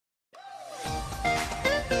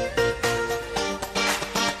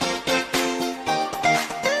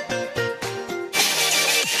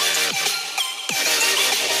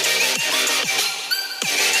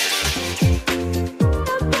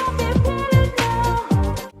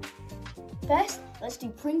do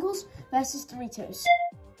Pringles versus Doritos.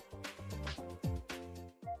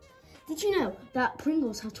 Did you know that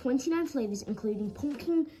Pringles have 29 flavours including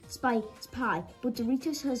pumpkin spice pie, but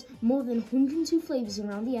Doritos has more than 102 flavours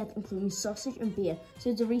around the earth including sausage and beer,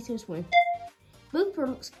 so Doritos win. Both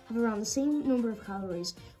products have around the same number of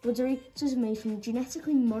calories, but Doritos are made from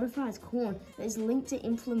genetically modified corn that is linked to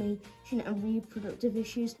inflammation and reproductive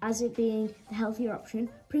issues. As it being the healthier option,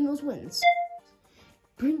 Pringles wins.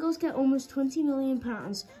 Pringles get almost £20 million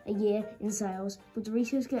a year in sales, but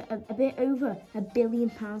Doritos get a bit over £1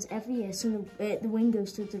 billion every year, so the win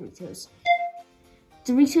goes to Doritos.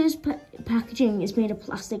 Doritos packaging is made of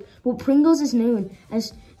plastic, but Pringles is known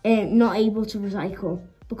as not able to recycle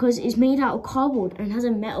because it's made out of cardboard and has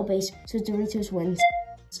a metal base, so Doritos wins.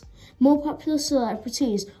 More popular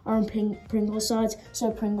celebrities are on Pringles sides,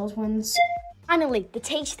 so Pringles wins. Finally, the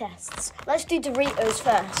taste tests. Let's do Doritos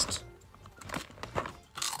first.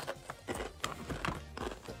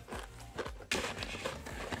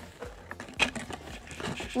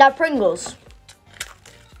 Now Pringles.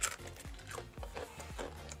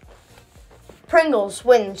 Pringles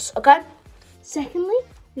wins, okay? Secondly,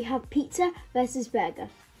 we have pizza versus burger.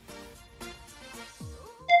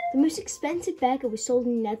 The most expensive burger was sold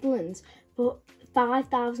in the Netherlands for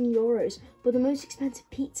 €5,000, but the most expensive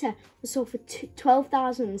pizza was sold for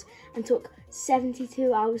 $12,000 and took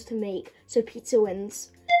 72 hours to make, so pizza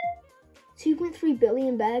wins. 2.3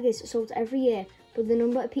 billion burgers are sold every year, but the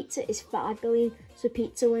number of pizza is 5 billion, so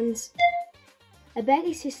pizza wins. A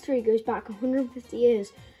burger's history goes back 150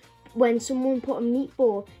 years when someone put a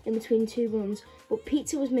meatball in between two buns, but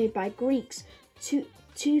pizza was made by Greeks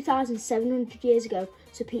 2,700 years ago,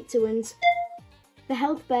 so pizza wins. The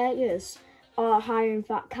health burgers are higher in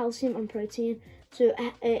fat, calcium and protein, so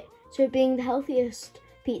it being the healthiest,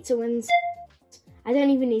 pizza wins. I don't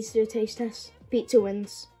even need to do a taste test, pizza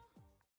wins.